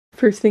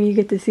First thing you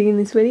get to see in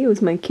this video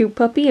is my cute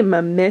puppy and my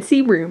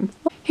messy room.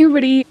 Hey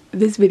everybody,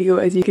 this video,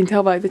 as you can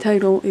tell by the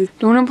title, is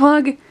Don't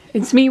Unplug.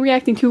 It's me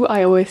reacting to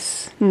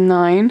iOS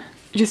 9.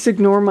 Just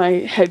ignore my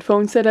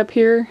headphone setup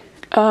here.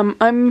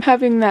 I'm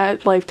having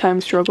that lifetime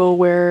struggle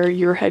where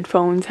your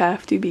headphones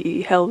have to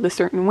be held a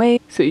certain way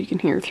so you can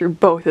hear through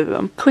both of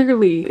them.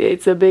 Clearly,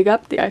 it's a big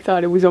update. I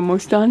thought it was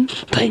almost done,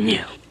 but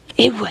no,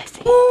 it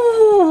wasn't.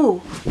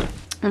 Ooh!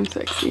 I'm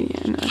sexy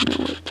and I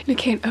know it. I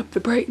can't up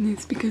the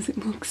brightness because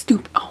it looks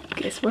stupid. Oh,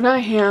 guess what I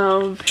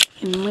have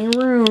in my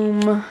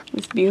room?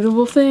 This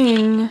beautiful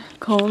thing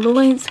called a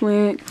light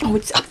switch. Oh,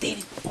 it's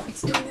updated. Oh,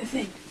 it's doing the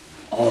thing.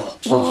 Oh,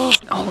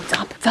 it's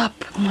up, it's up.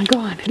 Oh my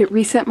god. Did it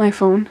reset my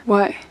phone?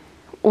 Why?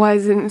 Why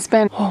is it in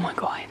Spanish? Oh my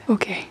god.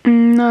 Okay.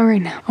 Not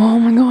right now. Oh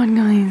my god,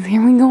 guys.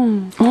 Here we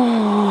go.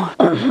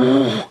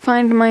 Oh.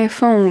 Find my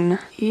phone.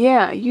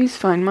 Yeah, use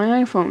Find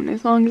My iPhone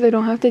as long as I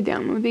don't have to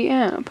download the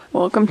app.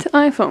 Welcome to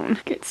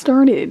iPhone. Get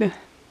started.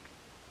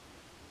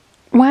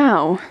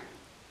 Wow.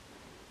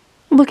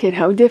 Look at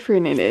how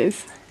different it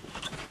is.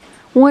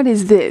 What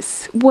is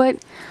this? What?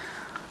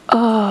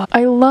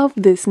 I love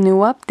this new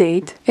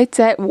update. It's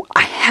at...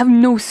 I have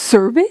no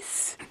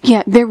service?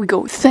 Yeah, there we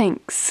go.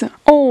 Thanks.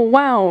 Oh,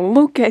 wow.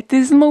 Look at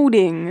this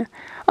loading.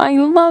 I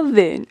love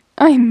it.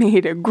 I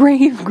made a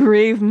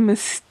grave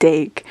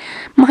mistake.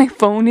 My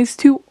phone is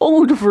too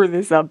old for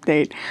this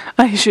update.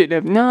 I should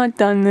have not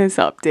done this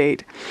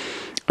update.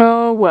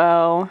 Oh,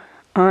 well.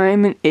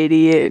 I'm an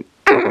idiot.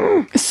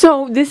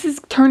 So, this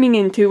is turning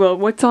into a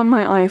what's on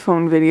my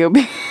iPhone video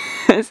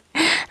because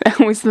that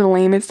was the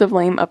lamest of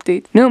lame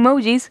updates. No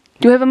emojis.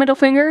 Do you have a middle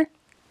finger?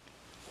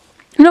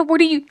 No,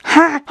 what are you?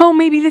 Ha! Oh,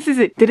 maybe this is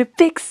it. Did it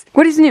fix?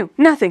 What is new?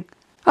 Nothing.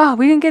 Oh,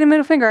 we didn't get a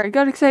middle finger. I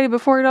got excited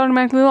before it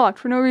automatically locked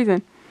for no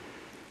reason.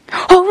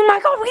 Oh my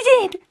god, we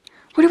did!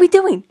 What are we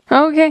doing?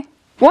 Okay.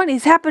 What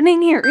is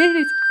happening here? It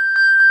is...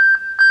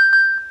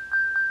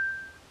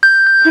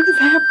 What is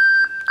happening?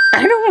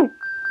 I don't know.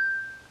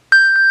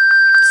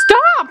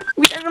 Stop!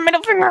 We have a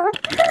middle finger.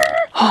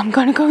 Oh, I'm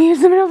gonna go use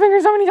the middle finger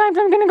so many times.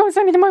 I'm gonna go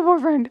send it to my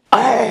boyfriend.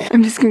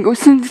 I'm just gonna go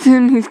send it to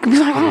him. He's gonna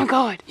be like, oh my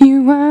god.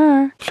 You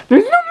are...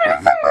 There's no middle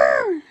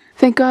finger!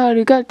 Thank god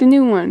we got the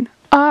new one.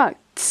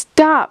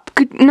 Stop.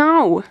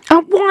 No. I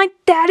want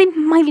that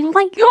in my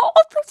life. Oh,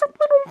 there's a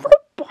little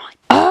robot.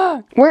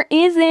 Where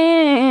is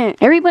it?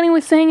 Everybody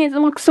was saying it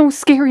looks so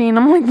scary and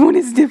I'm like, what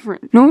is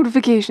different?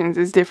 Notifications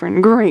is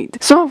different.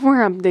 Great.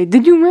 Software update.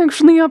 Did you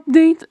actually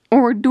update?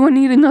 Or do I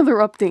need another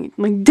update?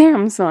 Like,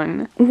 damn,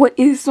 son. What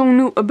is so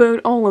new about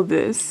all of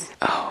this?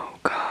 Oh,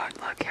 god.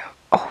 Look out.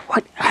 Oh,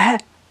 what?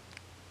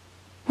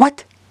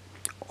 What?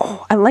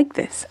 Oh, I like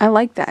this. I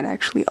like that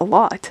actually a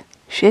lot.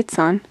 Shit,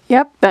 son.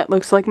 Yep, that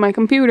looks like my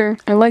computer.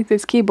 I like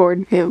this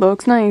keyboard. It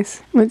looks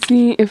nice. Let's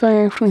see if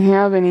I actually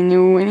have any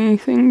new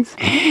anythings.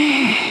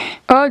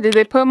 Oh, did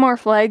they put more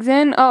flags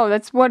in? Oh,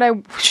 that's what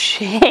I...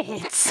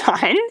 Shit,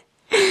 son.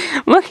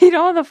 Look at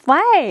all the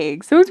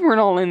flags. Those weren't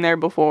all in there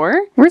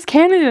before. Where's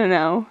Canada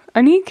now?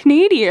 I need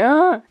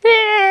Canada.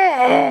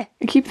 I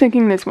keep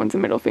thinking this one's a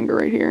middle finger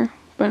right here.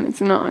 But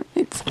it's not.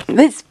 It's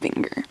this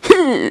finger.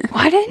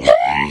 Why didn't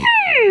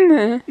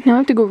now I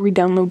have to go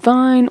re-download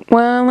Vine.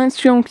 Well,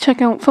 let's go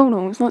check out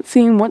photos. Let's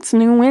see what's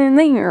new in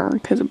there.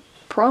 Because it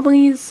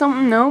probably is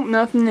something. Nope,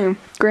 nothing new.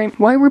 Great.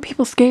 Why were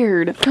people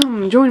scared?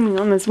 Come, join me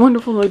on this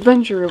wonderful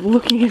adventure of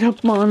looking it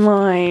up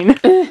online.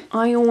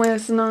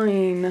 iOS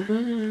 9.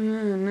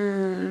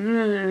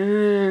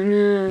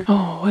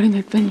 Oh, what an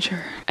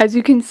adventure. As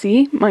you can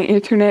see, my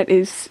internet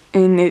is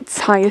in its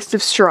highest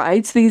of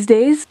strides these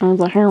days. Oh,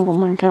 the hair on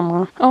my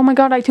camera. Oh my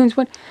god, iTunes,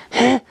 what?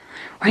 Why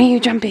are you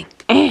jumping?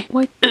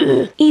 What?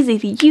 Easy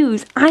to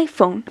use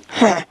iPhone.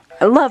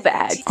 I love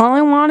ads. All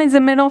I want is a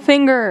middle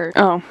finger.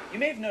 Oh. You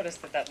may have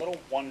noticed that little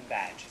one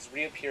badge has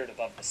reappeared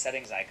above the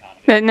settings icon.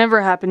 That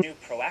never happened. New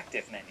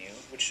proactive menu,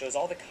 which shows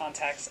all the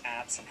contacts,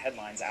 apps, and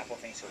headlines Apple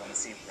thinks you'll want to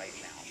see right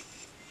now.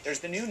 There's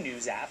the new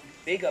news app,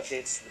 big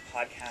updates to the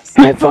podcast.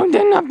 My phone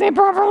didn't update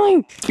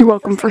properly. You're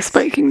welcome for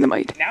spiking the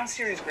mic. Now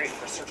Siri is great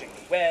for searching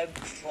the web,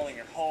 controlling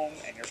your home,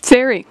 and your...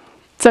 Siri,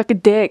 suck a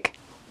dick.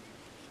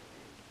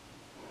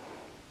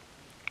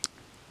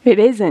 It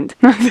isn't.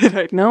 Not that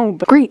I know,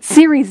 but great,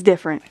 Siri's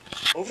different.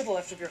 Over the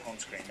left of your home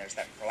screen, there's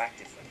that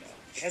proactive window.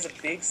 It has a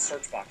big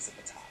search box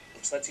at the top,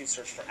 which lets you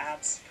search for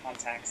apps,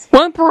 contacts...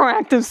 What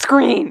proactive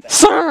screen?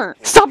 Sir,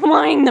 stop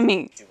lying to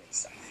me. Doing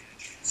stuff.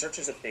 Search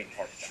is a big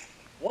part of that.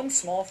 One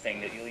small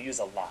thing that you'll use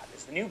a lot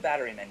is the new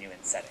battery menu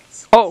in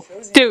settings. Oh,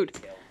 dude.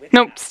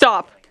 No,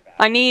 stop.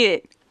 I need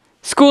it.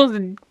 School's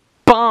a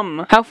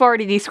bum. How far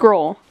did he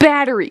scroll?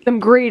 Battery. I'm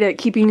great at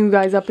keeping you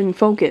guys up in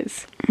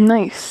focus.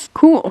 Nice.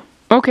 Cool.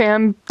 Okay,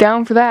 I'm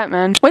down for that,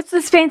 man. What's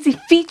this fancy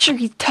feature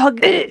he's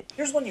tugging?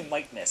 Here's one you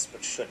might miss,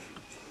 but shouldn't.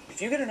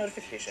 If you get a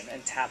notification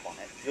and tap on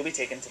it, you'll be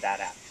taken to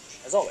that app,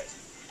 as always.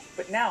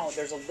 But now,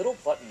 there's a little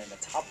button in the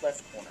top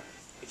left corner.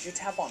 If you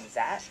tap on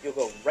that, you'll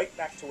go right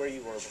back to where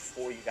you were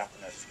before you got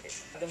the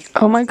notification.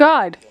 Oh my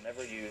god. You'll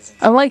never use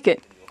I like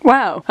it.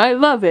 Wow, I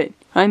love it.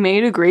 I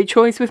made a great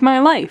choice with my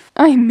life.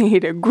 I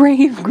made a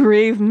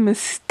grave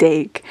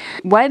mistake.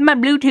 Why is my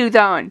Bluetooth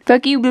on?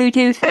 Fuck you,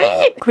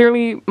 Bluetooth.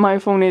 Clearly, my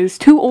phone is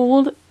too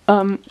old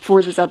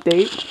for this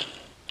update.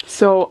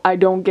 So I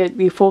don't get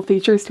the full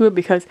features to it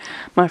because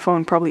my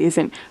phone probably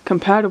isn't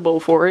compatible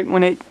for it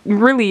when it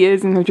really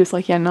is, and they're just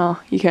like, yeah, no,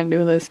 you can't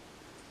do this.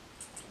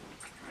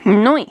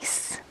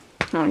 Nice.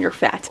 Oh, you're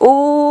fat.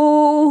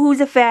 Oh,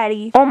 who's a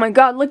fatty? Oh my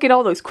god, look at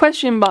all those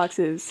question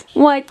boxes.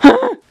 What?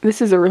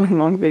 This is a really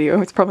long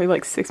video. It's probably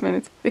like 6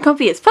 minutes. The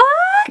comfy as fuck.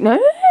 No.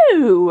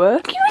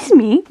 Excuse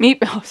me. Maybe.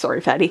 Oh,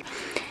 sorry, fatty.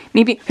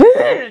 Maybe.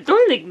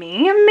 Don't lick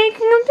me. I'm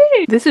making a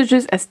video. This is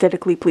just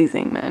aesthetically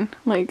pleasing, man.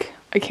 Like,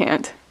 I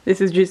can't. This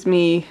is just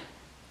me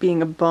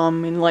being a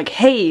bum and like,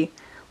 hey,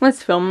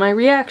 let's film my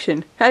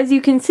reaction. As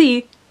you can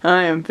see,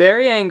 I am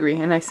very angry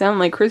and I sound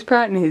like Chris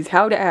Pratt in his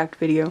How to Act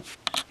video.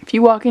 If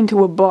you walk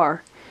into a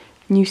bar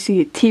and you see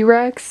a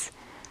T-Rex,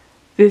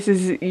 this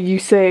is, you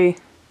say,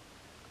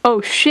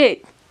 oh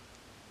shit,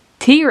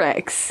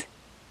 T-Rex.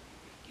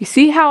 You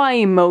see how I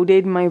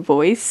emoted my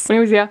voice?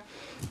 Anyways, yeah,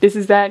 this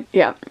is that.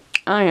 Yeah,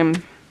 I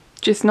am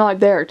just not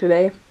there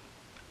today.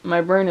 My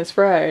brain is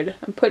fried.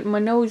 I'm putting my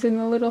nose in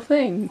the little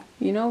thing,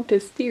 you know, to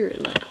steer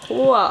it like,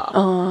 wow.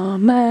 All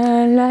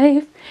my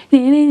life.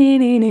 This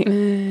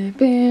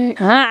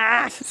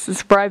is a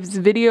surprise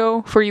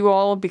video for you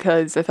all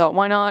because I thought,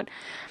 why not?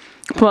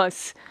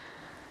 Plus,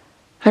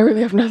 I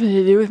really have nothing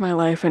to do with my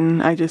life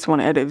and I just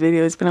want to edit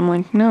videos, but I'm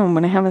like, no,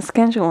 but I have a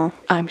schedule.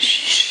 I'm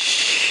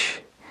shh.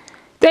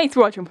 Thanks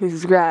for watching. Please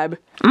subscribe.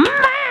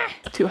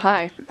 Too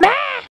high.